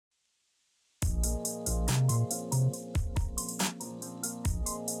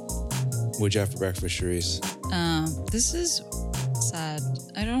What'd you have for breakfast, Charisse? This is sad.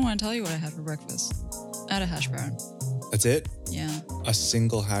 I don't want to tell you what I had for breakfast. I had a hash brown. That's it? Yeah. A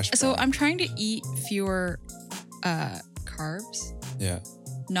single hash brown. So I'm trying to eat fewer carbs. Yeah.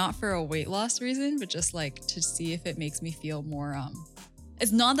 Not for a weight loss reason, but just like to see if it makes me feel more.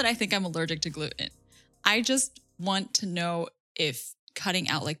 It's not that I think I'm allergic to gluten. I just want to know if cutting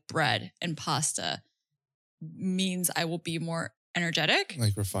out like bread and pasta means I will be more energetic.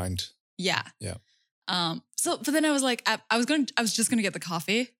 Like refined. Yeah. Yeah. But then I was like, I was just gonna get the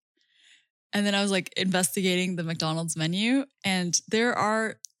coffee. And then I was like investigating the McDonald's menu, and there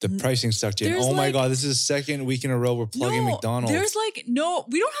are the pricing sucked in. Oh my God, this is the second week in a row we're plugging McDonald's. There's like no,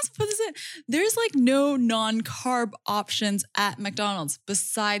 we don't have to put this in. There's like no non-carb options at McDonald's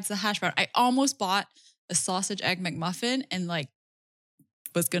besides the hash brown. I almost bought a sausage egg McMuffin and like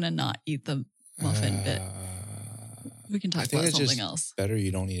was gonna not eat the muffin bit. We can talk about something else. Better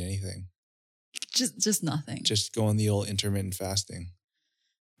you don't eat anything. Just nothing. Just go on the old intermittent fasting.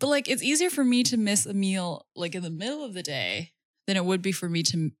 But like, it's easier for me to miss a meal like in the middle of the day than it would be for me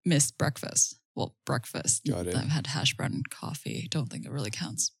to miss breakfast. Well, breakfast. Got it. I've had hash brown and coffee. Don't think it really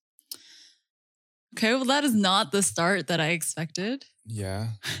counts. Okay, well, that is not the start that I expected. Yeah.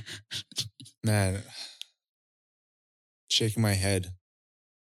 Man, shaking my head.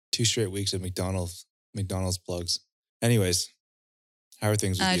 2 straight weeks of McDonald's plugs. Anyways, how are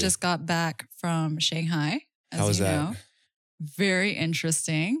things with you? I just got back from Shanghai. How was that? Very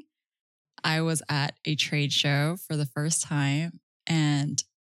interesting. I was at a trade show for the first time. And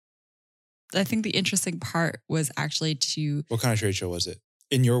I think the interesting part was actually to... What kind of trade show was it?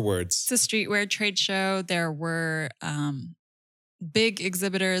 In your words. It's a streetwear trade show. There were big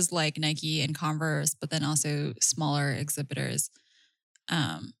exhibitors like Nike and Converse, but then also smaller exhibitors.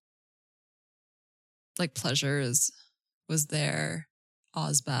 Like Pleasures was there,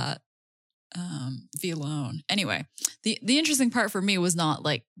 Ozbat. Vlone. Anyway, the interesting part for me was not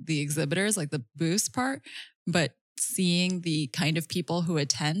like the exhibitors, like the booths part, but seeing the kind of people who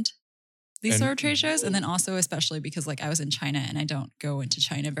attend these sort of trade shows. And then also, especially because like I was in China and I don't go into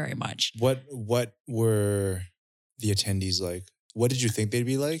China very much. What were the attendees like? What did you think they'd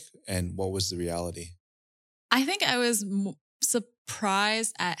be like? And what was the reality? I think I was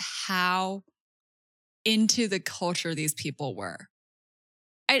surprised at how into the culture these people were.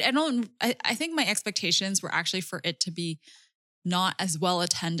 I think my expectations were actually for it to be not as well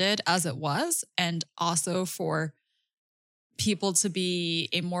attended as it was, and also for people to be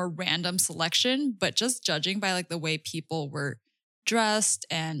a more random selection, but just judging by like the way people were dressed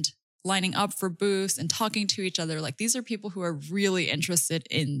and lining up for booths and talking to each other. Like these are people who are really interested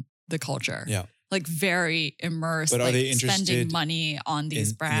in the culture. Yeah. Like very immersed, but are like they interested spending money on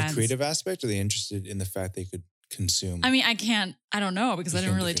these brands. In the creative aspect, or are they interested in the fact they could consume? I mean, I don't know because I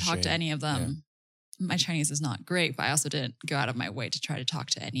didn't really talk to any of them. Yeah. My Chinese is not great, but I also didn't go out of my way to try to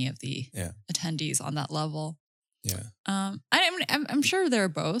talk to any of the attendees on that level. Yeah. I'm sure there are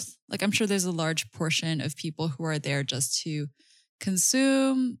both. Like, I'm sure there's a large portion of people who are there just to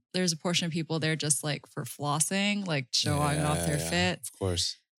consume. There's a portion of people there just like for flossing, like showing off their fit. Of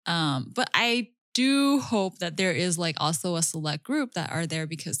course. But I do hope that there is like also a select group that are there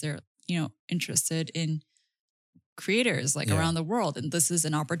because they're, interested in creators like around the world. And this is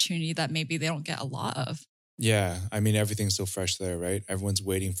an opportunity that maybe they don't get a lot of. Yeah. I mean, everything's so fresh there, right? Everyone's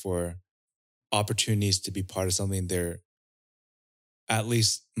waiting for opportunities to be part of something they're at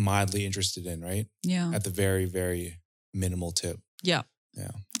least mildly interested in, right? Yeah. At the very, very minimal tip. Yeah.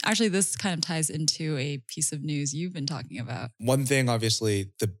 Yeah. Actually, this kind of ties into a piece of news you've been talking about. One thing,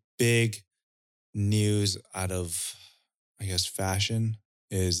 obviously, the big news out of, I guess, fashion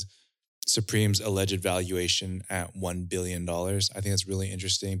is Supreme's alleged valuation at $1 billion. I think that's really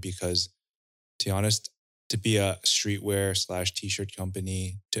interesting because, to be honest, to be a streetwear / t-shirt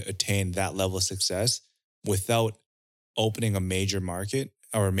company, to attain that level of success without opening a major market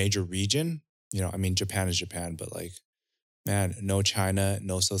or a major region, I mean, Japan is Japan, but like, man, no China,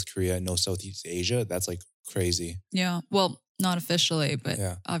 no South Korea, no Southeast Asia. That's like crazy. Yeah. Well, not officially, but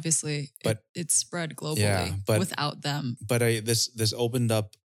obviously it's spread globally without them. But this opened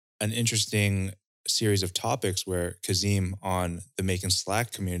up an interesting series of topics where Kazim on the Make and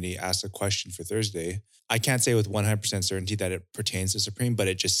Slack community asked a question for Thursday. I can't say with 100% certainty that it pertains to Supreme, but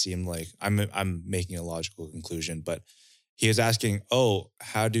it just seemed like I'm making a logical conclusion. But he is asking,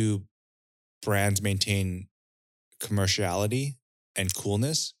 how do brands maintain commerciality and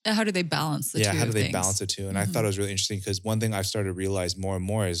coolness? How do they balance the two? Yeah, how do they things? balance the two? And I thought it was really interesting because one thing I've started to realize more and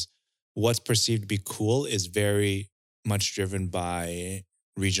more is what's perceived to be cool is very much driven by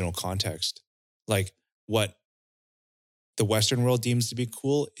regional context. Like what the Western world deems to be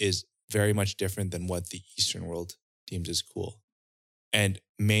cool is very much different than what the Eastern world deems as cool. And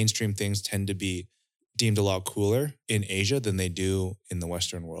mainstream things tend to be deemed a lot cooler in Asia than they do in the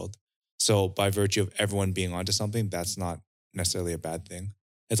Western world. So by virtue of everyone being onto something, that's not necessarily a bad thing.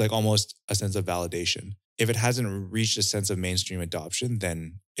 It's like almost a sense of validation. If it hasn't reached a sense of mainstream adoption,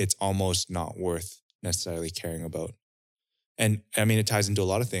 then it's almost not worth necessarily caring about. And I mean, it ties into a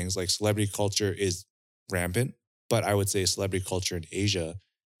lot of things. Like celebrity culture is rampant, but I would say celebrity culture in Asia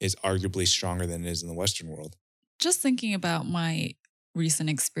is arguably stronger than it is in the Western world. Just thinking about my recent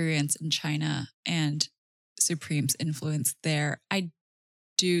experience in China and Supreme's influence there, I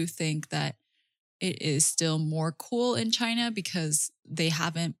do think that it is still more cool in China because they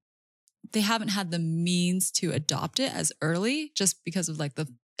haven't had the means to adopt it as early just because of like the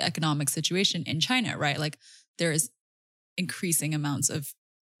economic situation in China, right? Like there is increasing amounts of,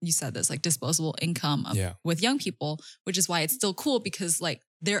 you said this, like disposable income with young people, which is why it's still cool because like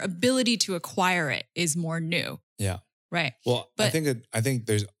their ability to acquire it is more new. Yeah. Right. Well, but I think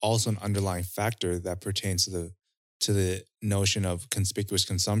there's also an underlying factor that pertains to the notion of conspicuous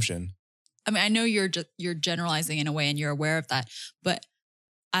consumption. I mean, I know you're generalizing in a way and you're aware of that, but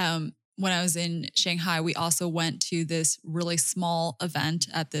when I was in Shanghai, we also went to this really small event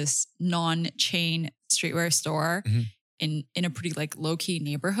at this non-chain streetwear store in a pretty like low-key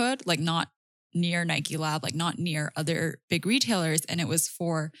neighborhood, like not near Nike Lab, like not near other big retailers. And it was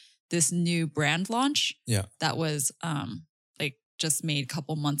for this new brand launch that was like just made a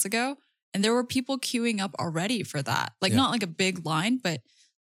couple months ago. And there were people queuing up already for that. Like not like a big line, but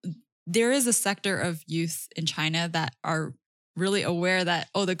there is a sector of youth in China that are really aware that,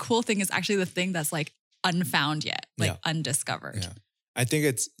 oh, the cool thing is actually the thing that's like unfound yet, like undiscovered. Yeah. I think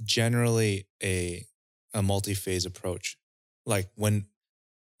it's generally a multi-phase approach. Like when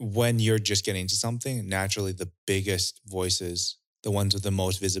you're just getting into something, naturally the biggest voices, the ones with the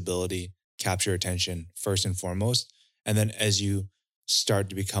most visibility, capture attention first and foremost. And then as you start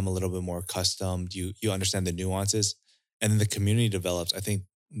to become a little bit more accustomed, you understand the nuances, and then the community develops. I think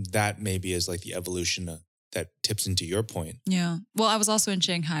that maybe is like the evolution that tips into your point. Yeah. Well, I was also in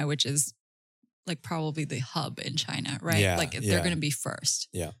Shanghai, which is like probably the hub in China, right? Yeah, like they're going to be first.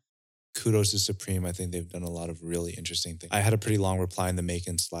 Yeah. Kudos to Supreme. I think they've done a lot of really interesting things. I had a pretty long reply in the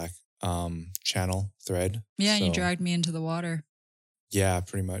Macon Slack channel thread. Yeah, so. You dragged me into the water. Yeah,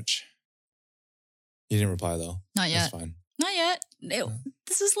 pretty much. You didn't reply though. Not yet. That's fine. Not yet.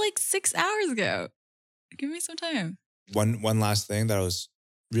 This is like 6 hours ago. Give me some time. One last thing that I was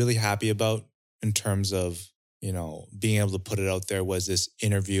really happy about in terms of, being able to put it out there was this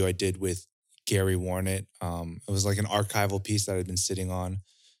interview I did with Gary Warnett. It was like an archival piece that I'd been sitting on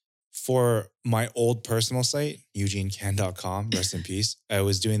for my old personal site, eugenecan.com, rest in peace. I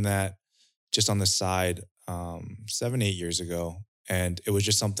was doing that just on the side 7-8 years ago. And it was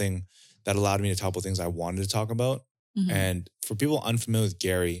just something that allowed me to talk about things I wanted to talk about. Mm-hmm. And for people unfamiliar with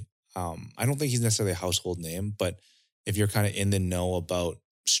Gary, I don't think he's necessarily a household name, but if you're kind of in the know about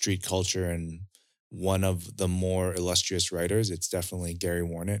street culture and one of the more illustrious writers, it's definitely Gary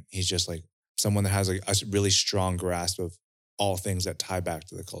Warnett. He's just like someone that has like a really strong grasp of all things that tie back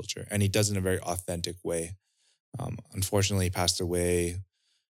to the culture. And he does it in a very authentic way. Unfortunately, he passed away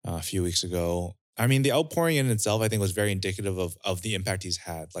a few weeks ago. I mean, the outpouring in itself, I think, was very indicative of the impact he's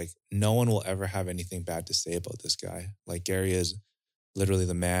had. Like, no one will ever have anything bad to say about this guy. Like, Gary is literally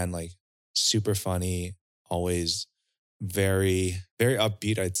the man, like, super funny, always very, very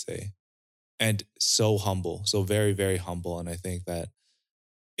upbeat, I'd say. And so humble, so very, very humble. And I think that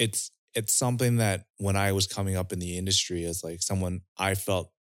it's something that when I was coming up in the industry as like someone I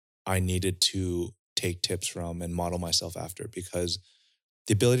felt I needed to take tips from and model myself after, because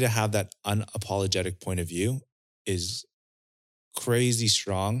the ability to have that unapologetic point of view is crazy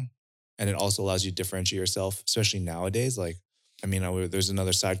strong. And it also allows you to differentiate yourself, especially nowadays. Like, I mean, there's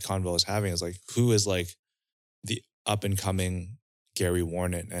another side convo I was having is like, who is like the up and coming Gary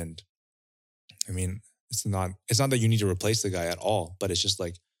Warnett? And I mean, it's not that you need to replace the guy at all, but it's just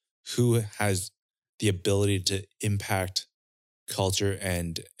like, who has the ability to impact culture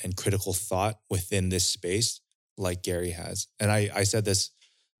and critical thought within this space like Gary has. And I said this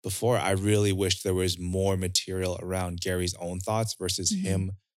before, I really wish there was more material around Gary's own thoughts versus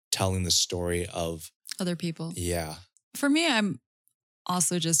him telling the story of other people. Yeah. For me, I'm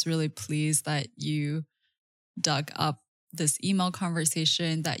also just really pleased that you dug up this email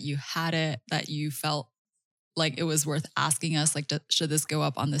conversation, that you had it, that you felt like it was worth asking us, like, should this go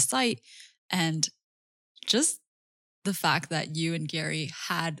up on the site? And just the fact that you and Gary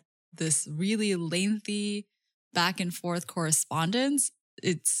had this really lengthy back and forth correspondence,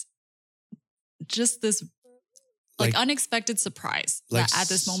 it's just this like unexpected surprise that at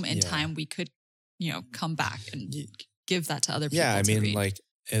this moment in yeah. time we could, come back and Ye- give that to other people. Yeah, I to mean, read. like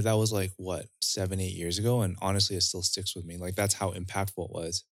that was like what 7-8 years ago, and honestly, it still sticks with me. Like that's how impactful it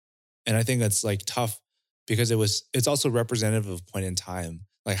was, and I think that's like tough because it's also representative of a point in time.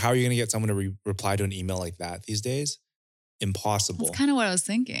 Like, how are you going to get someone to reply to an email like that these days? Impossible. That's kind of what I was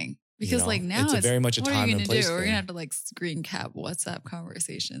thinking. Because like now it's very much a what time are you and gonna place do? We're thing. gonna have to like screen cap WhatsApp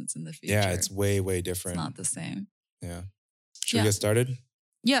conversations in the future. Yeah, it's way, way different. It's not the same. Yeah. Should we get started?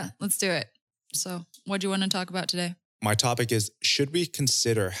 Yeah, let's do it. So what do you want to talk about today? My topic is, should we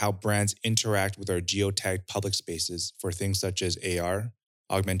consider how brands interact with our geotagged public spaces for things such as AR,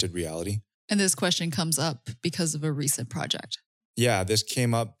 augmented reality? And this question comes up because of a recent project. Yeah, this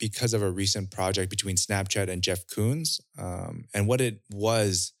came up because of a recent project between Snapchat and Jeff Koons. And what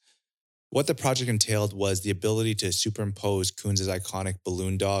the project entailed was the ability to superimpose Koons' iconic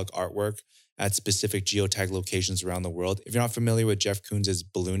balloon dog artwork at specific geotag locations around the world. If you're not familiar with Jeff Koons'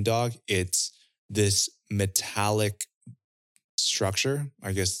 balloon dog, it's this metallic structure,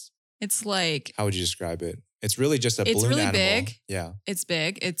 I guess. It's like... How would you describe it? It's really just a balloon animal. It's really big. Yeah. It's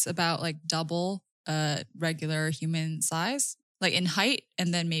big. It's about like double regular human size, like in height,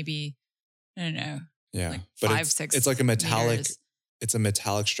 and then maybe, I don't know. Yeah. Like but 6 it's like a metallic... meters. It's a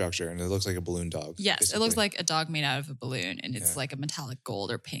metallic structure and it looks like a balloon dog. Yes, basically. It looks like a dog made out of a balloon and it's like a metallic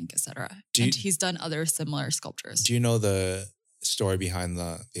gold or pink, etc. And he's done other similar sculptures. Do you know the story behind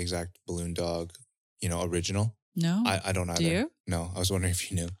the exact balloon dog, original? No. I don't either. Do you? No, I was wondering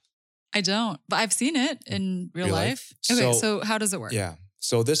if you knew. I don't, but I've seen it in real life. Okay, so how does it work? Yeah.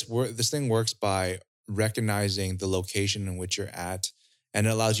 So this thing works by recognizing the location in which you're at, and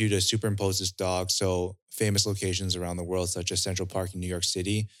it allows you to superimpose this dog. So famous locations around the world, such as Central Park in New York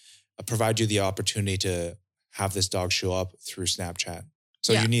City, provide you the opportunity to have this dog show up through Snapchat.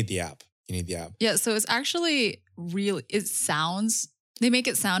 So you need the app. Yeah. So it's actually they make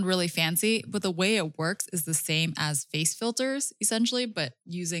it sound really fancy, but the way it works is the same as face filters, essentially, but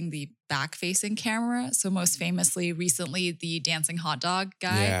using the back-facing camera. So most famously, recently, the dancing hot dog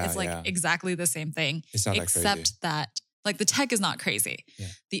guy. Yeah, it's like exactly the same thing. It's not except that crazy. that like the tech is not crazy. Yeah.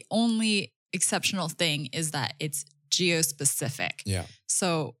 The only exceptional thing is that it's geo-specific. Yeah.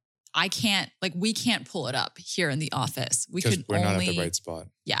 So we can't pull it up here in the office. We're not at the right spot.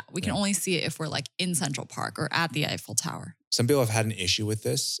 Yeah. We can only see it if we're like in Central Park or at the Eiffel Tower. Some people have had an issue with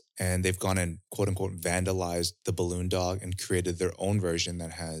this and they've gone and quote unquote vandalized the balloon dog and created their own version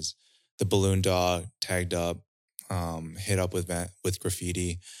that has the balloon dog tagged up, hit up with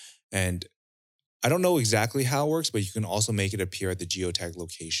graffiti. And I don't know exactly how it works, but you can also make it appear at the geotag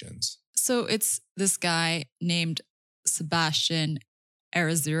locations. So it's this guy named Sebastian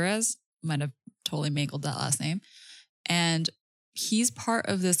Arizurez. Might have totally mangled that last name. And he's part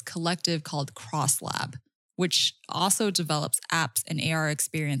of this collective called CrossLab, which also develops apps and AR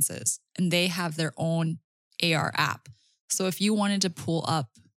experiences. And they have their own AR app. So if you wanted to pull up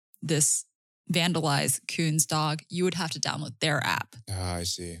this vandalized Koons dog, you would have to download their app. Ah, I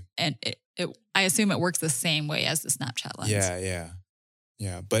see. And I assume it works the same way as the Snapchat lens.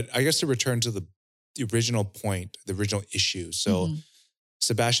 Yeah. But I guess to return to the original point, the original issue. So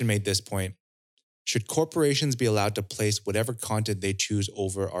Sebastian made this point. Should corporations be allowed to place whatever content they choose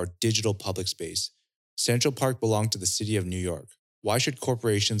over our digital public space? Central Park belonged to the city of New York. Why should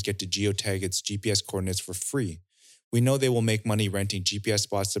corporations get to geotag its GPS coordinates for free? We know they will make money renting GPS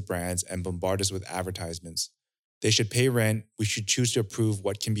spots to brands and bombard us with advertisements. They should pay rent. We should choose to approve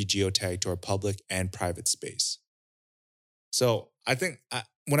what can be geotagged to our public and private space. So I think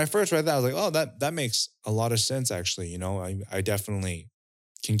when I first read that, I was like, oh, that makes a lot of sense, actually. I definitely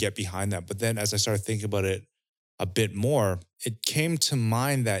can get behind that. But then as I started thinking about it a bit more, it came to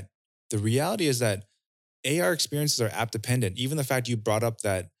mind that the reality is that AR experiences are app dependent. Even the fact you brought up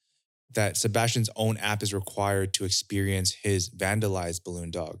that Sebastian's own app is required to experience his vandalized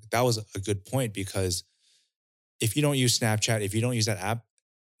balloon dog. That was a good point, because if you don't use Snapchat, if you don't use that app,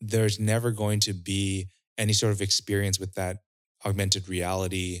 there's never going to be any sort of experience with that augmented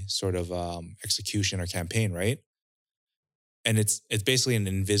reality sort of execution or campaign, right? And it's basically an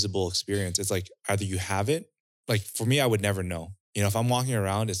invisible experience. It's like either you have it, like for me, I would never know. If I'm walking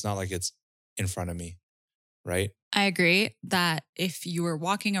around, it's not like it's in front of me, right? I agree that if you were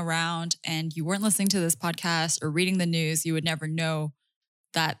walking around and you weren't listening to this podcast or reading the news, you would never know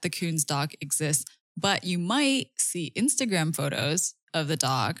that the Koons dog exists. But you might see Instagram photos of the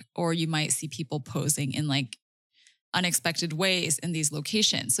dog, or you might see people posing in like unexpected ways in these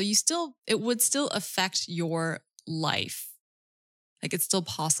locations. So it would still affect your life. Like it's still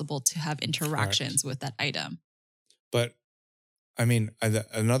possible to have interactions with that item. But I mean,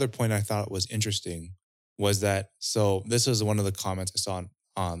 another point I thought was interesting was that, so this was one of the comments I saw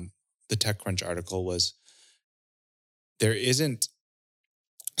on the TechCrunch article was there isn't,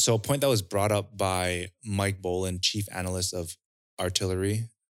 so a point that was brought up by Mike Boland, chief analyst of Artillery.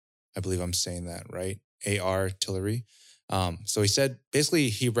 I believe I'm saying that right. Artillery. So he said, basically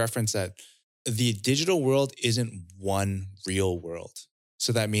he referenced that the digital world isn't one real world.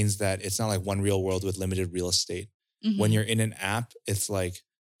 So that means that it's not like one real world with limited real estate. When you're in an app, it's like,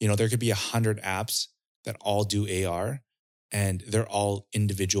 there could be 100 apps that all do AR and they're all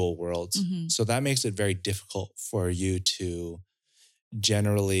individual worlds. So that makes it very difficult for you to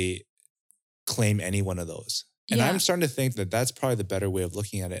generally claim any one of those. And I'm starting to think that that's probably the better way of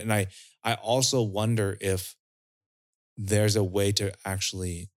looking at it. And I also wonder if there's a way to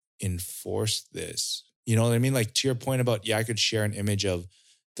actually enforce this. You know what I mean? Like to your point about, I could share an image of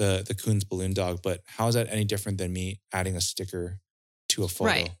the Koons balloon dog, but how is that any different than me adding a sticker to a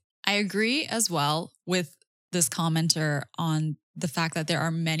photo? Right. I agree as well with this commenter on the fact that there are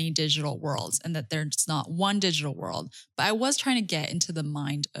many digital worlds and that there's not one digital world. But I was trying to get into the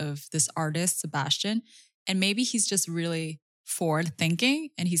mind of this artist, Sebastian, and maybe he's just really forward thinking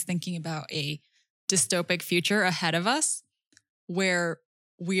and he's thinking about a dystopic future ahead of us where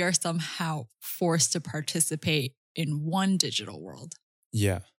we are somehow forced to participate in one digital world.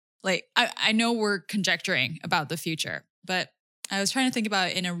 Yeah. Like, I know we're conjecturing about the future, but I was trying to think about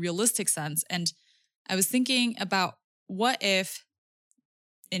it in a realistic sense. And I was thinking about what if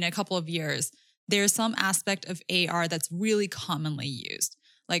in a couple of years, there's some aspect of AR that's really commonly used.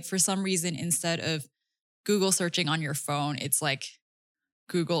 Like for some reason, instead of Google searching on your phone, it's like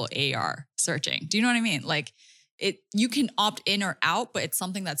Google AR searching. Do you know what I mean? Like you can opt in or out, but it's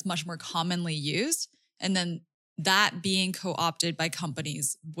something that's much more commonly used. And then that being co-opted by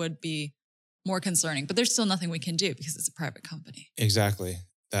companies would be more concerning, but there's still nothing we can do because it's a private company. Exactly.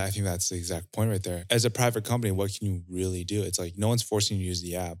 I think that's the exact point right there. As a private company, what can you really do? It's like no one's forcing you to use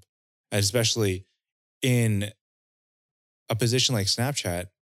the app. And especially in a position like Snapchat,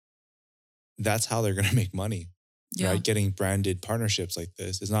 that's how they're going to make money, right? Getting branded partnerships like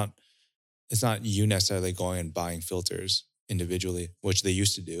this. It's not you necessarily going and buying filters individually, which they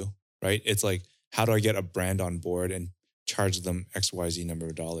used to do, right? It's like, how do I get a brand on board and charge them XYZ number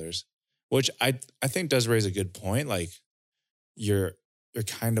of dollars? Which I think does raise a good point. Like you're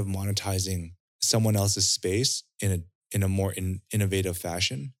kind of monetizing someone else's space in a more innovative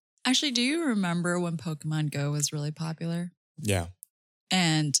fashion. Actually, do you remember when Pokemon Go was really popular? Yeah.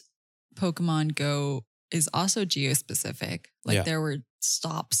 And Pokemon Go is also geo-specific. Like there were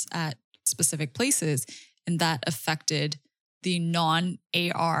stops at specific places and that affected the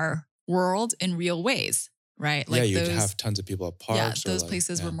non-AR world in real ways, right? Like you'd have tons of people at parks. Yeah, those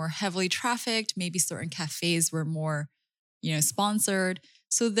places were more heavily trafficked. Maybe certain cafes were more, sponsored.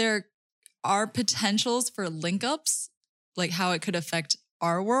 So there are potentials for link ups, like how it could affect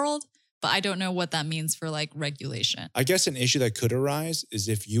our world. But I don't know what that means for like regulation. I guess an issue that could arise is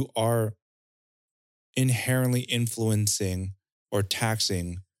if you are inherently influencing or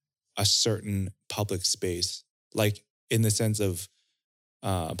taxing a certain public space, like in the sense of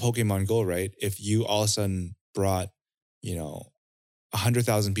Pokemon Go, right? If you all of a sudden brought,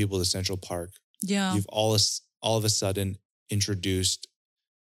 100,000 people to Central Park, you've all of a sudden introduced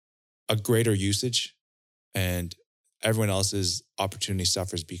a greater usage and everyone else's opportunity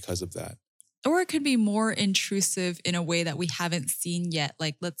suffers because of that. Or it could be more intrusive in a way that we haven't seen yet.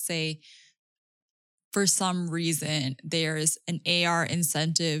 Like, let's say for some reason, there's an AR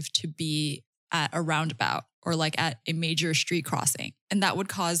incentive to be at a roundabout or like at a major street crossing. And that would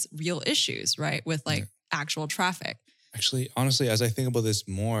cause real issues, right? With like actual traffic. Actually, honestly, as I think about this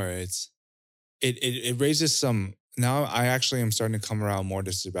more, it raises some, now I actually am starting to come around more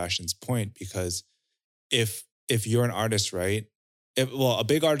to Sebastian's point, because if you're an artist, right? A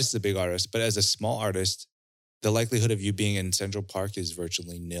big artist is a big artist, but as a small artist, the likelihood of you being in Central Park is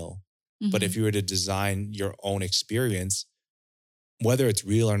virtually nil. Mm-hmm. But if you were to design your own experience, whether it's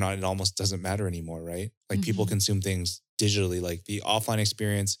real or not, it almost doesn't matter anymore, right? Like people consume things digitally. Like the offline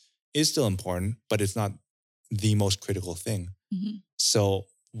experience is still important, but it's not the most critical thing. Mm-hmm. So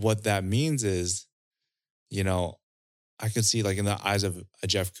what that means is, I could see like in the eyes of a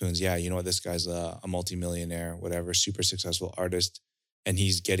Jeff Koons, this guy's a multimillionaire, whatever, super successful artist. And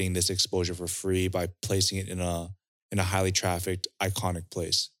he's getting this exposure for free by placing it in a highly trafficked, iconic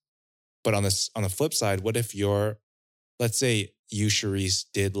place. But on the flip side, what if let's say you, Charisse,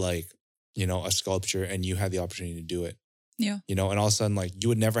 did like, a sculpture and you had the opportunity to do it. Yeah. And all of a sudden, like you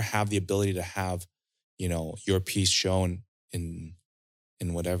would never have the ability to have, your piece shown in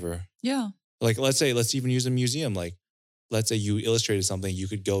whatever. Yeah. Like, let's even use a museum. Like let's say you illustrated something, you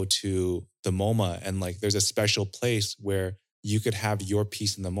could go to the MoMA and like there's a special place where you could have your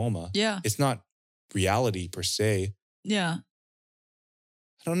piece in the MoMA. Yeah. It's not reality per se. Yeah.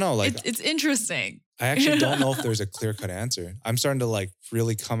 I don't know. Like it's interesting. I actually don't know if there's a clear-cut answer. I'm starting to like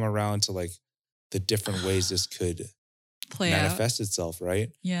really come around to like the different ways this could Play out. manifest itself, right?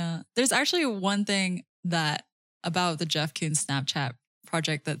 Yeah. There's actually one thing that about the Jeff Koons Snapchat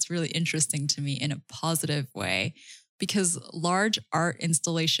project that's really interesting to me in a positive way, because large art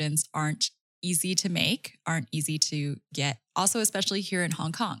installations aren't easy to make, aren't easy to get. Also, especially here in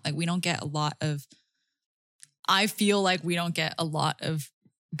Hong Kong, like I feel like we don't get a lot of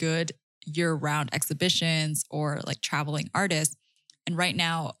good year-round exhibitions or like traveling artists. And right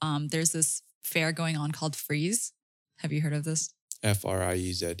now, there's this fair going on called Frieze. Have you heard of this?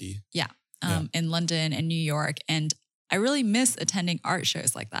 Frieze. Yeah. In London and New York. And I really miss attending art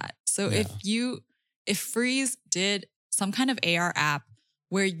shows like that. So if Frieze did some kind of AR app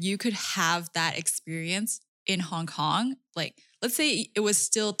where you could have that experience in Hong Kong, like let's say it was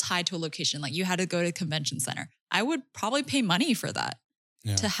still tied to a location, like you had to go to a convention center, I would probably pay money for that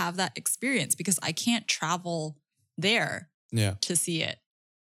to have that experience because I can't travel there to see it.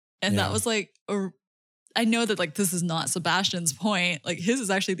 And that was like, I know that like this is not Sebastian's point, like his is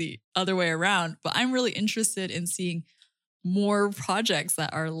actually the other way around, but I'm really interested in seeing more projects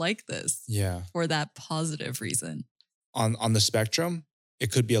that are like this for that positive reason. On the spectrum,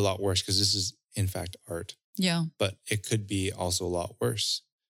 it could be a lot worse because this is in fact art. Yeah. But it could be also a lot worse.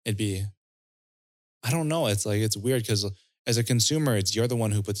 It'd be, I don't know. It's like, it's weird because as a consumer, you're the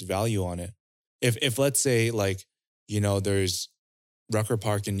one who puts value on it. If let's say like, there's Rucker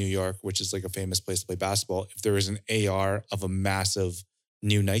Park in New York, which is like a famous place to play basketball. If there was an AR of a massive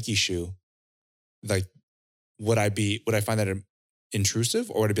new Nike shoe, like, would I find that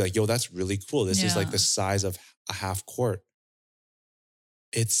intrusive, or would I be like, yo, that's really cool. This is like the size of a half court.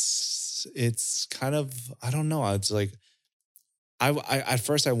 It's kind of, I don't know. It's like, I at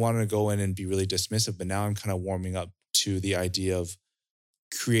first I wanted to go in and be really dismissive, but now I'm kind of warming up to the idea of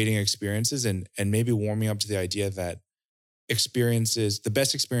creating experiences and maybe warming up to the idea that the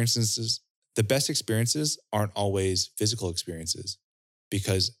best experiences aren't always physical experiences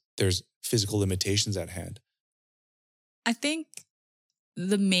because there's physical limitations at hand. I think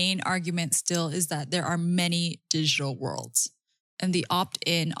the main argument still is that there are many digital worlds and the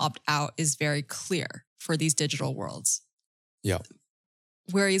opt-in, opt-out is very clear for these digital worlds. Yeah.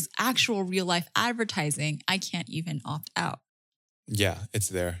 Whereas actual real life advertising, I can't even opt out. Yeah, it's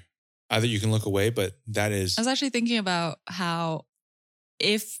there. Either you can look away, but that is... I was actually thinking about how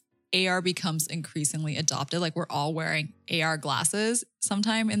if AR becomes increasingly adopted, like we're all wearing AR glasses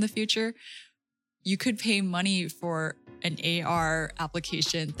sometime in the future, you could pay money for an AR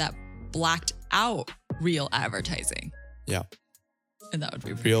application that blacked out real advertising. Yeah. And that would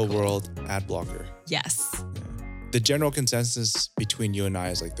be pretty real cool. World ad blocker. Yes. Yeah. The general consensus between you and I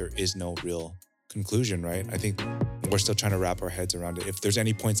is like there is no real conclusion, right? I think we're still trying to wrap our heads around it. If there's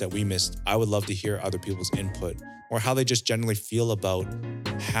any points that we missed, I would love to hear other people's input or how they just generally feel about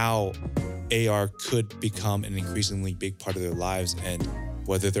how AR could become an increasingly big part of their lives and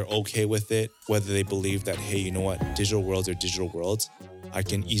whether they're okay with it, whether they believe that, hey, you know what, digital worlds are digital worlds. I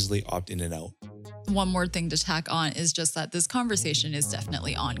can easily opt in and out. One more thing to tack on is just that this conversation is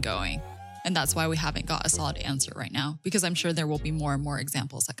definitely ongoing. And that's why we haven't got a solid answer right now, because I'm sure there will be more and more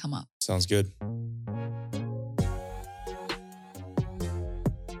examples that come up. Sounds good.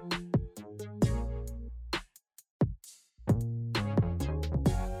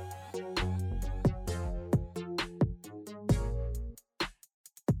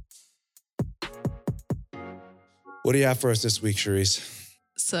 What do you have for us this week, Charisse?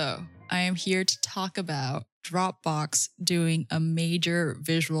 So I am here to talk about Dropbox doing a major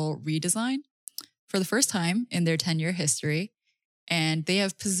visual redesign for the first time in their 10-year history. And they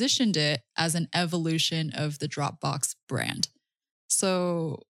have positioned it as an evolution of the Dropbox brand.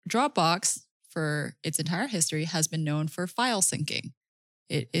 So Dropbox, for its entire history, has been known for file syncing.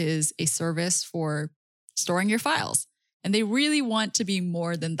 It is a service for storing your files. And they really want to be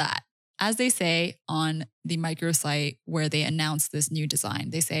more than that. As they say on the microsite where they announced this new design,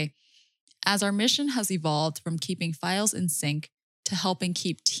 they say, as our mission has evolved from keeping files in sync to helping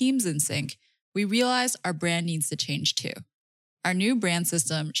keep teams in sync, we realized our brand needs to change too. Our new brand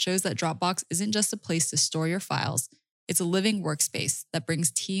system shows that Dropbox isn't just a place to store your files, it's a living workspace that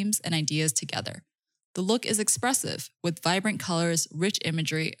brings teams and ideas together. The look is expressive, with vibrant colors, rich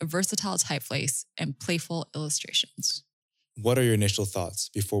imagery, a versatile typeface, and playful illustrations. What are your initial thoughts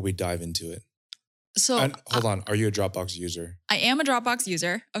before we dive into it? So And hold on, are you a Dropbox user? I am a Dropbox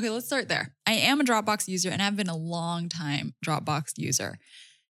user. Okay, let's start there. I am a Dropbox user and I've been a long time Dropbox user.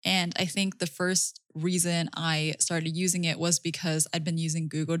 And I think the first reason I started using it was because I'd been using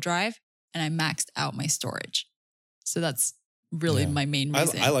Google Drive and I maxed out my storage. So that's really my main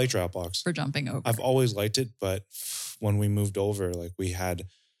reason I like Dropbox for jumping over. I've always liked it, but when we moved over, like we had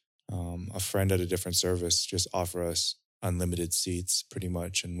a friend at a different service just offer us unlimited seats pretty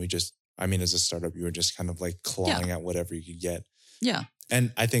much. And we just, I mean, as a startup, you were just kind of like clawing at whatever you could get. Yeah.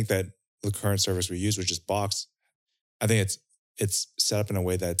 And I think that the current service we use, which is Box, I think it's set up in a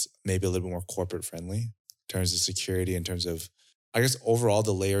way that's maybe a little bit more corporate friendly in terms of security, in terms of, I guess overall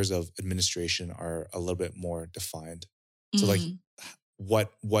the layers of administration are a little bit more defined. So like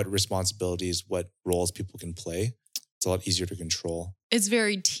what responsibilities, what roles people can play, it's a lot easier to control. It's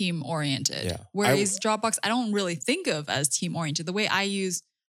very team oriented. Yeah. Whereas Dropbox, I don't really think of as team oriented. The way I use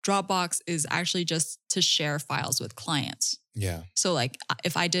Dropbox is actually just to share files with clients. Yeah. So like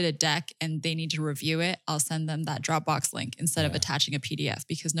if I did a deck and they need to review it, I'll send them that Dropbox link instead of attaching a PDF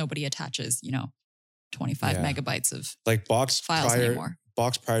because nobody attaches, 25 megabytes of like Box files anymore.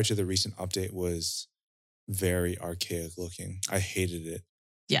 Box prior to the recent update was very archaic looking. I hated it.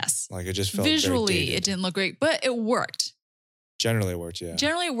 Yes. Like it just felt visually, very dated. it didn't look great, but it worked. Generally it worked, yeah.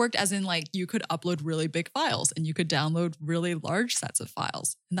 Generally it worked as in like you could upload really big files and you could download really large sets of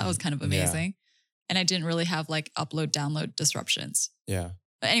files. And that was kind of amazing. And I didn't really have like upload, download disruptions. Yeah.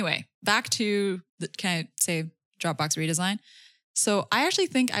 But anyway, back to can I say Dropbox redesign? So I actually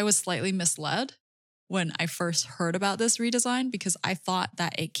think I was slightly misled when I first heard about this redesign because I thought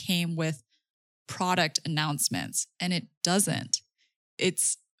that it came with product announcements and it doesn't.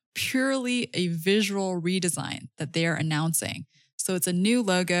 It's purely a visual redesign that they're announcing. So it's a new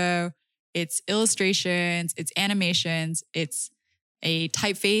logo, it's illustrations, it's animations, it's a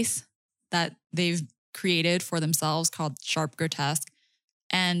typeface that they've created for themselves called Sharp Grotesque.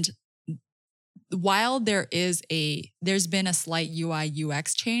 And while there's been a slight UI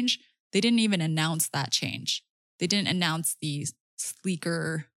UX change, they didn't even announce that change. They didn't announce the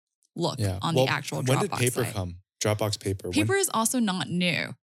sleeker look on the actual Dropbox When did Paper site. come? Dropbox Paper. Paper is also not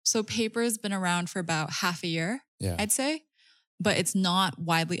new. So Paper has been around for about half a year, I'd say, but it's not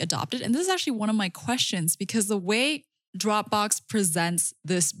widely adopted. And this is actually one of my questions because the way Dropbox presents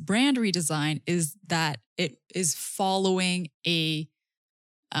this brand redesign is that it is following a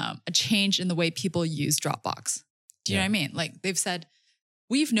change in the way people use Dropbox. Do you know what I mean? Like they've said,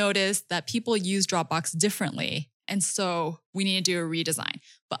 we've noticed that people use Dropbox differently. And so we need to do a redesign.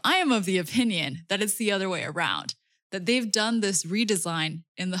 But I am of the opinion that it's the other way around, that they've done this redesign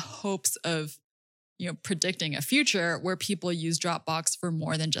in the hopes of, predicting a future where people use Dropbox for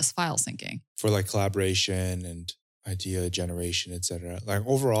more than just file syncing. For like collaboration and idea generation, et cetera. Like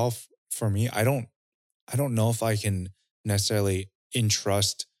overall, for me, I don't know if I can necessarily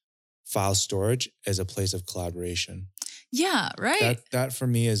entrust file storage as a place of collaboration. Yeah, right. That for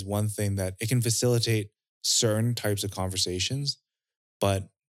me is one thing that it can facilitate certain types of conversations, but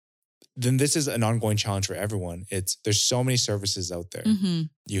then this is an ongoing challenge for everyone. There's so many services out there. Mm-hmm.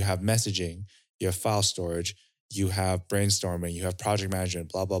 You have messaging, you have file storage, you have brainstorming, you have project management,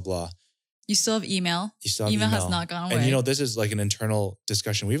 blah, blah, blah. You still have email. Email has not gone away. And this is like an internal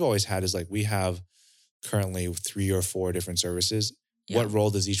discussion we've always had is like we have currently 3 or 4 different services. Yeah. What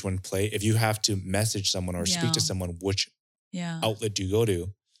role does each one play? If you have to message someone or speak to someone, which outlet do you go to?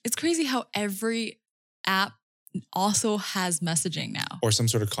 It's crazy how every app also has messaging now. Or some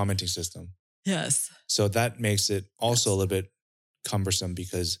sort of commenting system. Yes. So that makes it also a little bit cumbersome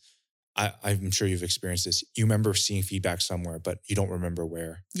because I'm sure you've experienced this. You remember seeing feedback somewhere, but you don't remember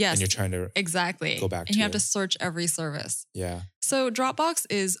where. Yes. And you're trying to go back and you have to search every service. Yeah. So Dropbox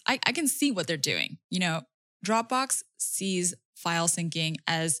is, I can see what they're doing. Dropbox sees file syncing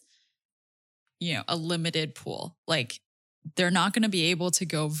as, a limited pool. Like they're not going to be able to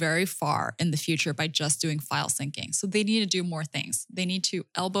go very far in the future by just doing file syncing. So they need to do more things. They need to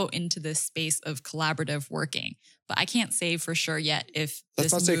elbow into this space of collaborative working. But I can't say for sure yet if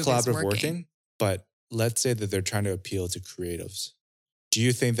let's this not say move collaborative is working, but let's say that they're trying to appeal to creatives. Do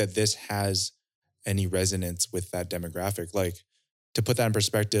you think that this has any resonance with that demographic? Like to put that in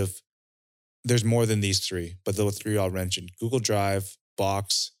perspective, there's more than these 3, but the 3 I'll mention: Google Drive,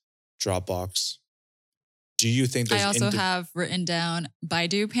 Box, Dropbox. Do you think there's... I also have written down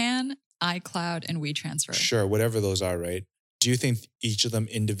BaiduPan, iCloud, and WeTransfer. Sure, whatever those are, right? Do you think each of them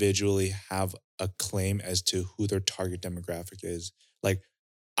individually have a claim as to who their target demographic is? Like,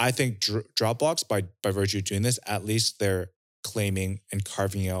 I think Dropbox, by virtue of doing this, at least they're claiming and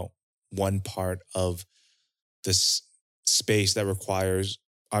carving out one part of this space that requires,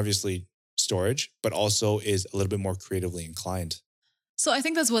 obviously, storage, but also is a little bit more creatively inclined. So I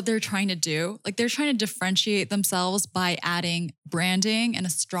think that's what they're trying to do. Like they're trying to differentiate themselves by adding branding and a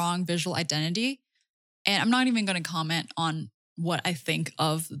strong visual identity. And I'm not even going to comment on what I think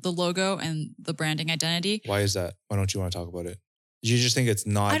of the logo and the branding identity. Why is that? Why don't you want to talk about it? You just think it's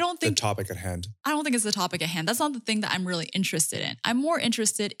not the topic at hand. I don't think it's the topic at hand. That's not the thing that I'm really interested in. I'm more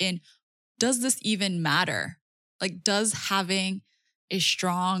interested in, does this even matter? Like, does having a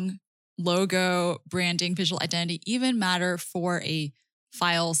strong logo, branding, visual identity even matter for a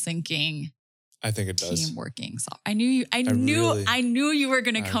file syncing? I think it does. Team working. So I knew you were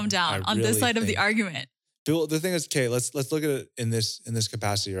going to come down on this side of the argument. The thing is, okay, let's look at it in this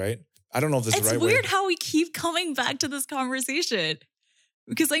capacity, right? I don't know if this is the right way. It's weird how we keep coming back to this conversation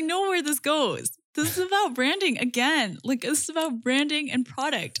because I know where this goes. This is about branding again. Like it's about branding and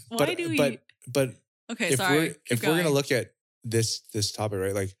product. Why do we? But okay, sorry. If we're gonna look at this topic,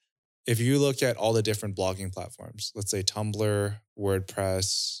 right? Like if you look at all the different blogging platforms, let's say Tumblr,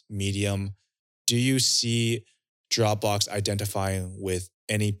 WordPress, Medium, do you see Dropbox identifying with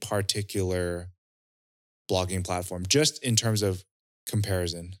any particular blogging platform, just in terms of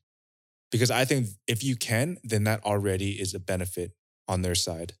comparison? Because I think if you can, then that already is a benefit on their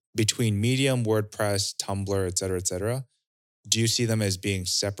side. Between Medium, WordPress, Tumblr, et cetera, do you see them as being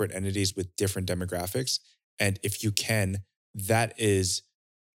separate entities with different demographics? And if you can, that is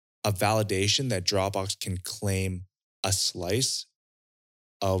a validation that Dropbox can claim a slice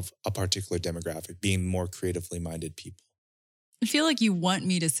of a particular demographic, being more creatively minded people. I feel like you want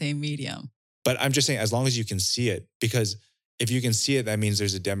me to say Medium. But I'm just saying, as long as you can see it, because if you can see it, that means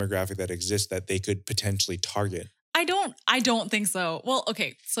there's a demographic that exists that they could potentially target. I don't think so. Well,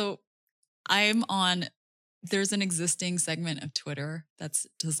 okay. So there's an existing segment of Twitter that's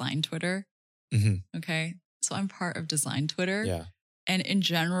Design Twitter. Mm-hmm. Okay. So I'm part of Design Twitter. Yeah. And in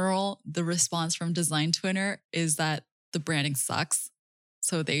general, the response from Design Twitter is that the branding sucks.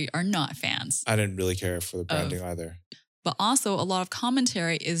 So they are not fans. I didn't really care for the branding either. But also a lot of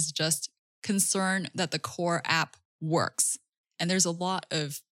commentary is just concern that the core app works. And there's a lot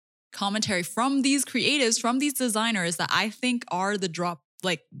of commentary from these creatives, from these designers that I think are the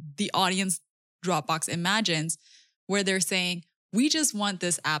audience Dropbox imagines, where they're saying, we just want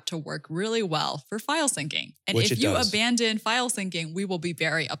this app to work really well for file syncing. And if you abandon file syncing, we will be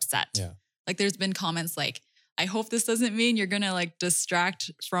very upset. Yeah. Like there's been comments like, I hope this doesn't mean you're going to like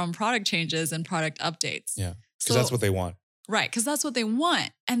distract from product changes and product updates. Yeah. Because that's what they want. Right. Because that's what they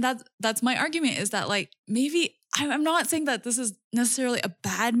want. And that's my argument is that like, maybe I'm not saying that this is necessarily a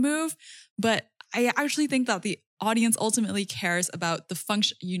bad move, but I actually think that the audience ultimately cares about the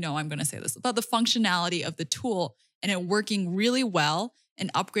function. I'm going to say this about the functionality of the tool and it working really well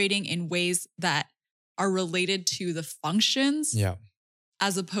and upgrading in ways that are related to the functions. Yeah.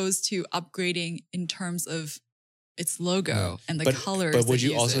 As opposed to upgrading in terms of its logo and the colors. But would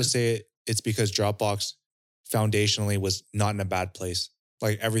you also say it's because Dropbox foundationally was not in a bad place?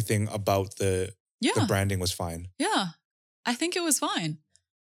 Like everything about the branding was fine. Yeah, I think it was fine.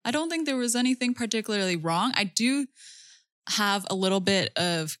 I don't think there was anything particularly wrong. I do have a little bit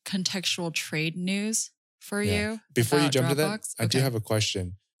of contextual trade news for you. Before you jump Dropbox. to that, I do have a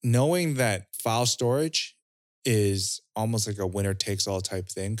question. Knowing that file storage is almost like a winner takes all type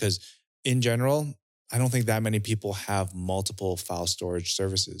thing, because in general, I don't think that many people have multiple file storage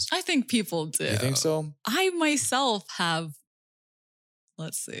services. I think people do. You think so? I myself have,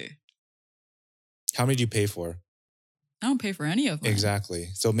 let's see. How many do you pay for? I don't pay for any of them. Exactly.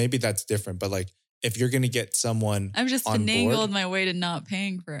 So maybe that's different. But like, if you're going to get someone I've just finagled my way to not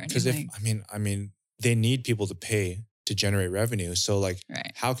paying for anything. Because I mean, they need people to pay to generate revenue. So like,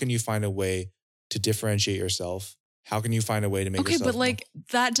 How can you find a way to differentiate yourself? How can you find a way to make yourself... Okay, but like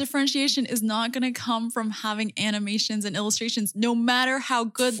that differentiation is not going to come from having animations and illustrations, no matter how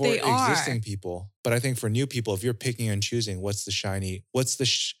good they are. For existing people. But I think for new people, if you're picking and choosing what's the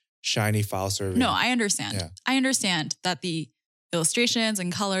shiny file server. No, I understand. Yeah. I understand that the illustrations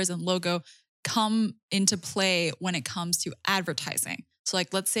and colors and logo come into play when it comes to advertising. So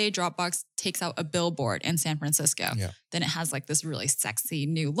like, let's say Dropbox takes out a billboard in San Francisco. Yeah. Then it has like this really sexy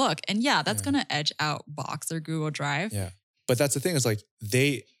new look. And that's going to edge out Box or Google Drive. Yeah. But that's the thing is like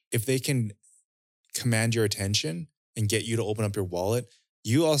if they can command your attention and get you to open up your wallet,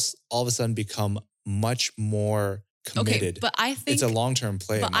 you all of a sudden become much more committed. Okay, but I think it's a long-term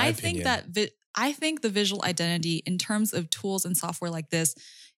play. But I think I think the visual identity in terms of tools and software like this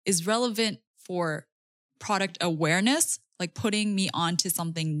is relevant for product awareness, like putting me onto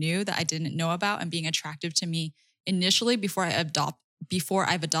something new that I didn't know about and being attractive to me initially before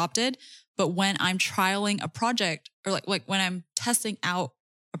I've adopted. But when I'm trialing a project or like when I'm testing out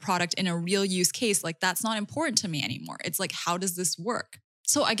a product in a real use case, like that's not important to me anymore. It's like, how does this work?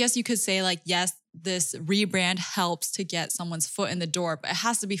 So I guess you could say like, yes, this rebrand helps to get someone's foot in the door, but it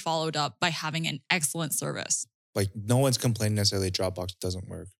has to be followed up by having an excellent service. Like no one's complaining necessarily Dropbox doesn't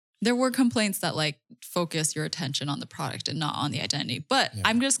work. There were complaints that like focus your attention on the product and not on the identity, but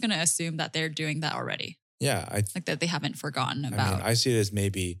I'm just going to assume that they're doing that already. Yeah. Like that they haven't forgotten about. I mean, I see it as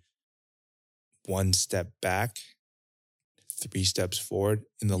maybe one step back, 3 steps forward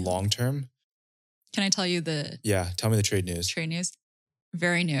in the long term. Can I tell you tell me the trade news. Trade news?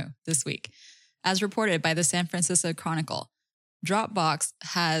 Very new this week. As reported by the San Francisco Chronicle, Dropbox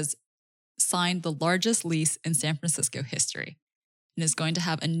has signed the largest lease in San Francisco history and is going to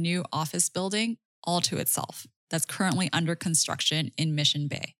have a new office building all to itself that's currently under construction in Mission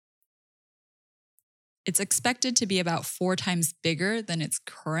Bay. It's expected to be about 4 times bigger than its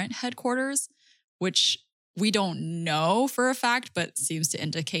current headquarters, which we don't know for a fact, but seems to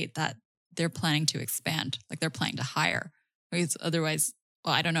indicate that they're planning to expand, like they're planning to hire. Because otherwise,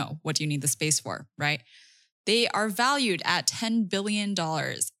 well, I don't know. What do you need the space for, right? They are valued at $10 billion.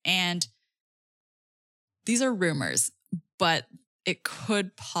 And these are rumors, but it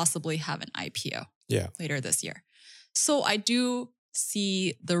could possibly have an IPO later this year. So I do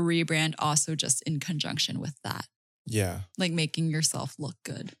see the rebrand also just in conjunction with that. Yeah. Like making yourself look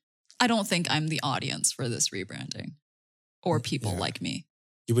good. I don't think I'm the audience for this rebranding or people like me.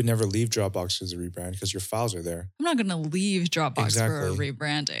 You would never leave Dropbox as a rebrand because your files are there. I'm not going to leave Dropbox for a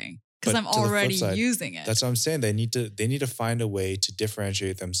rebranding because I'm already using it. That's what I'm saying. They need to find a way to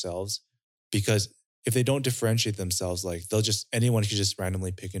differentiate themselves, because if they don't differentiate themselves, like anyone could just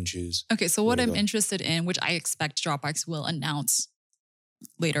randomly pick and choose. Okay, so what I'm interested in, which I expect Dropbox will announce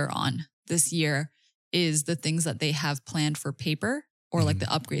later on this year, is the things that they have planned for Paper, or like the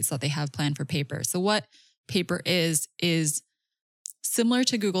upgrades that they have planned for Paper. So what Paper is similar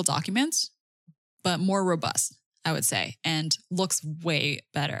to Google Documents, but more robust, I would say, and looks way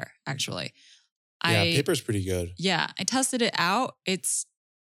better, actually. Paper's pretty good. Yeah, I tested it out. It's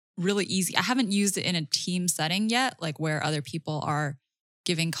really easy. I haven't used it in a team setting yet, like where other people are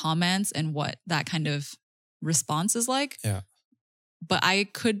giving comments and what that kind of response is like. Yeah. But I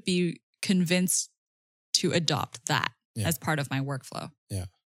could be convinced to adopt that as part of my workflow. Yeah.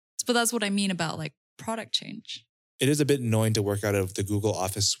 But that's what I mean about like product change. It is a bit annoying to work out of the Google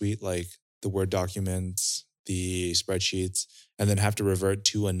Office suite, like the Word documents, the spreadsheets, and then have to revert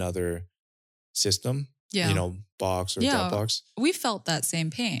to another system. Yeah. Box or Dropbox. We felt that same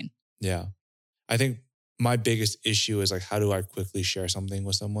pain. Yeah. I think my biggest issue is like, how do I quickly share something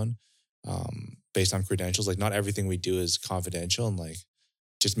with someone based on credentials? Like not everything we do is confidential, and like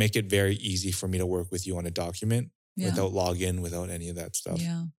just make it very easy for me to work with you on a document without login, without any of that stuff.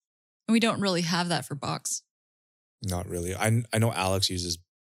 Yeah. And we don't really have that for Box. Not really. I know Alex uses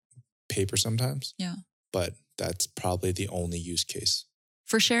Paper sometimes. Yeah. But that's probably the only use case.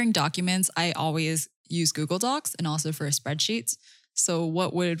 For sharing documents, I always use Google Docs and also for spreadsheets. So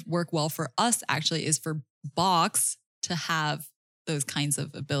what would work well for us actually is for Box to have those kinds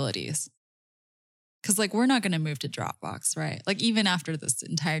of abilities. Because like we're not going to move to Dropbox, right? Like even after this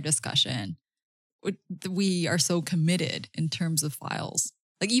entire discussion, we are so committed in terms of files.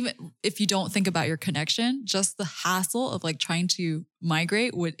 Like even if you don't think about your connection, just the hassle of like trying to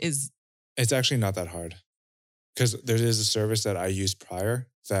migrate is... It's actually not that hard. Because there is a service that I used prior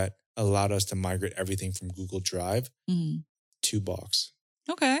that allowed us to migrate everything from Google Drive to Box.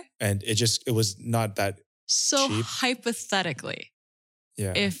 Okay. And it was not that so cheap. Hypothetically,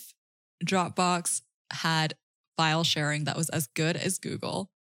 if Dropbox had file sharing that was as good as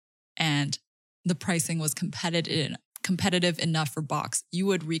Google and the pricing was competitive enough for Box, you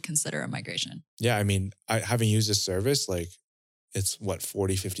would reconsider a migration. Yeah, I mean, having used this service, like it's what,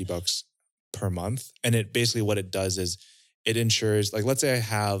 $40, $50 per month. And it basically what it does is it ensures, like, let's say I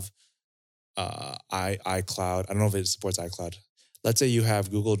have iCloud. I don't know if it supports iCloud. Let's say you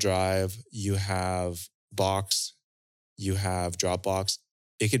have Google Drive, you have Box, you have Dropbox.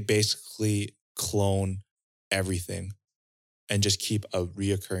 It could basically clone everything and just keep a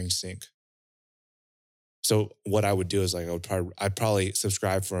reoccurring sync. So what I would do is like I'd probably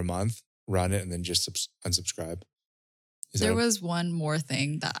subscribe for a month, run it, and then just unsubscribe. There was one more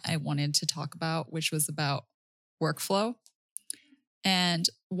thing that I wanted to talk about, which was about workflow. And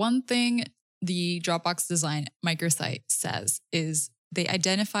one thing the Dropbox Design microsite says is they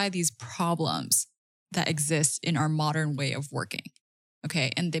identify these problems that exist in our modern way of working.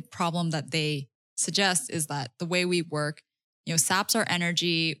 Okay. And the problem that they suggest is that the way we work, saps our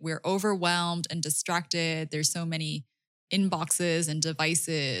energy. We're overwhelmed and distracted. There's so many inboxes and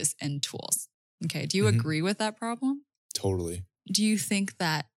devices and tools. Okay. Do you agree with that problem? Totally. do you think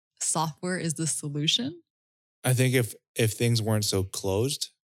that software is the solution? I think if things weren't so closed,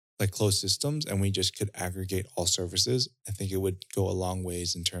 like closed systems, and we just could aggregate all services, I think it would go a long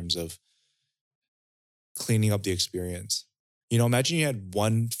ways in terms of cleaning up the experience. You know, imagine you had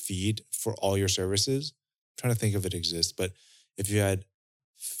one feed for all your services. I'm trying to think if it exists, but if you had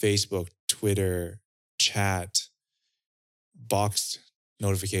Facebook, Twitter, chat, Box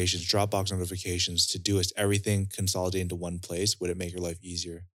notifications, Dropbox notifications, Todoist, everything consolidated into one place, would it make your life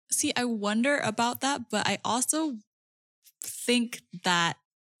easier? See, I wonder about that, but I also think that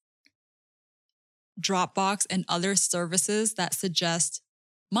Dropbox and other services that suggest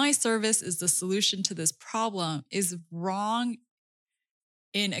my service is the solution to this problem is wrong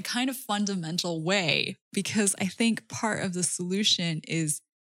in a kind of fundamental way, because I think part of the solution is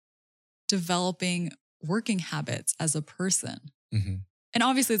developing working habits as a person. Mm-hmm. And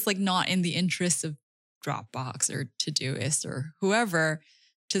obviously it's like not in the interest of Dropbox or Todoist or whoever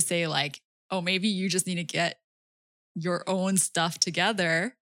to say like, oh, maybe you just need to get your own stuff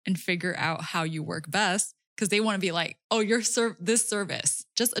together and figure out how you work best. Because they want to be like, oh, this service,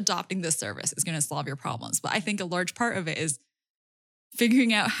 just adopting this service is going to solve your problems. But I think a large part of it is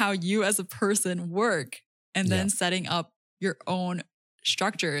figuring out how you as a person work and then setting up your own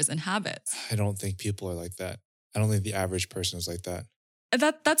structures and habits. I don't think people are like that. I don't think the average person is like that.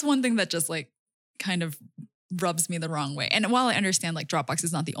 That's one thing that just like kind of rubs me the wrong way. And while I understand like Dropbox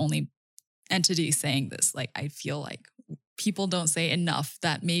is not the only entity saying this, like I feel like people don't say enough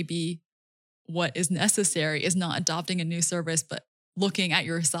that maybe what is necessary is not adopting a new service, but looking at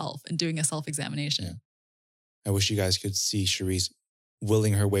yourself and doing a self-examination. Yeah. I wish you guys could see Charisse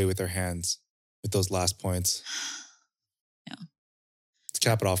willing her way with her hands with those last points. Yeah. Let's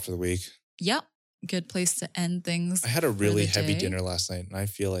cap it off for the week. Yep. Good place to end things. I had a really heavy dinner last night and I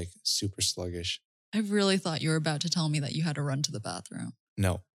feel like super sluggish. I really thought you were about to tell me that you had to run to the bathroom.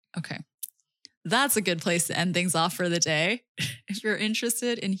 No. Okay. That's a good place to end things off for the day. If you're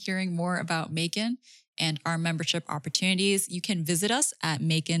interested in hearing more about Macon and our membership opportunities, you can visit us at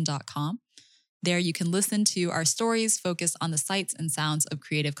macon.com. There you can listen to our stories focused on the sights and sounds of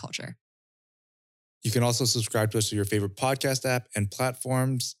creative culture. You can also subscribe to us to your favorite podcast app and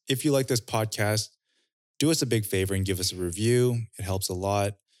platforms. If you like this podcast, do us a big favor and give us a review. It helps a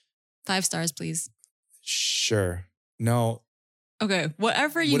lot. 5 stars, please. Sure. No. Okay.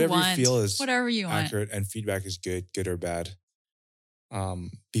 Whatever you feel is whatever you accurate, and feedback is good or bad.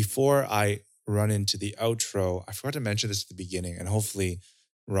 Before I run into the outro, I forgot to mention this at the beginning, and hopefully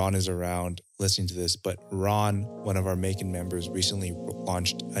Ron is around listening to this, but Ron, one of our Macon members, recently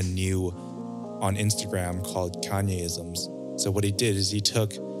launched a new on Instagram called Kanyeisms. So what he did is he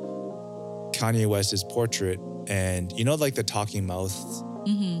took Kanye West's portrait and, you know, like the talking mouth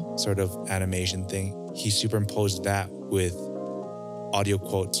sort of animation thing, he superimposed that with audio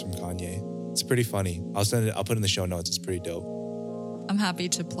quotes from Kanye. It's pretty funny. I'll put it in the show notes. It's pretty dope. I'm happy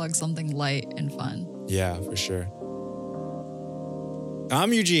to plug something light and fun. Yeah, for sure.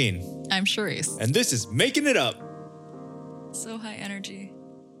 I'm Eugene. I'm Charisse. And this is Making It Up. So high energy.